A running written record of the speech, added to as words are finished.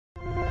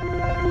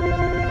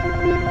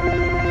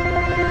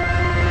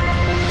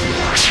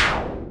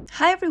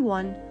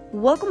everyone,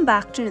 welcome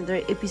back to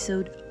another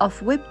episode of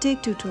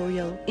Webtech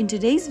Tutorial. In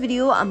today's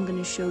video, I'm going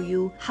to show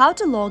you how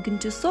to log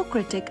into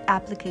Socratic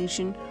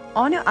application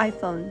on your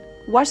iPhone.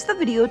 Watch the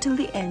video till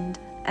the end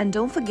and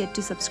don't forget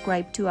to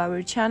subscribe to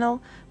our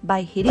channel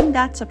by hitting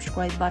that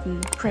subscribe button.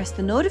 Press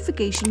the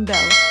notification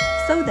bell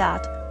so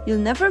that you'll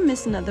never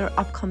miss another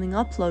upcoming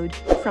upload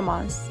from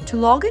us. To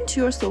log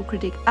into your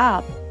Socratic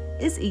app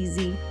is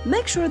easy.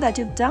 Make sure that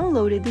you've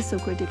downloaded the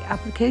Socratic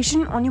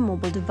application on your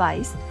mobile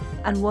device,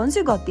 and once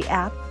you got the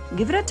app,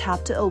 give it a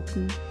tap to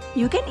open.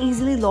 You can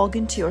easily log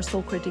into your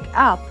Socratic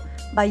app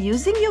by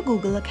using your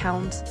Google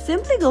account.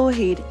 Simply go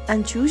ahead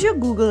and choose your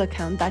Google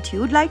account that you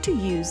would like to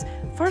use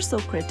for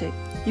Socratic.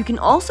 You can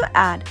also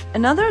add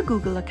another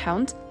Google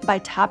account by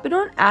tapping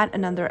on Add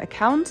Another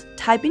Account.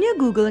 Type in your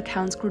Google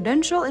account's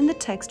credential in the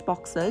text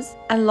boxes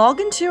and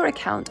log into your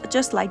account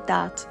just like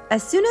that.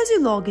 As soon as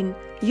you log in,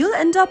 you'll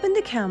end up in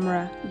the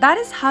camera. That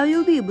is how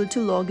you'll be able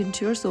to log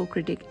into your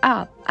Socratic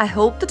app. I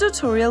hope the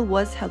tutorial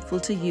was helpful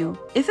to you.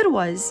 If it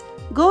was,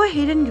 go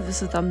ahead and give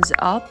us a thumbs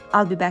up.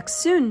 I'll be back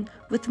soon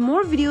with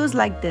more videos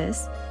like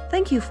this.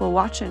 Thank you for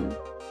watching.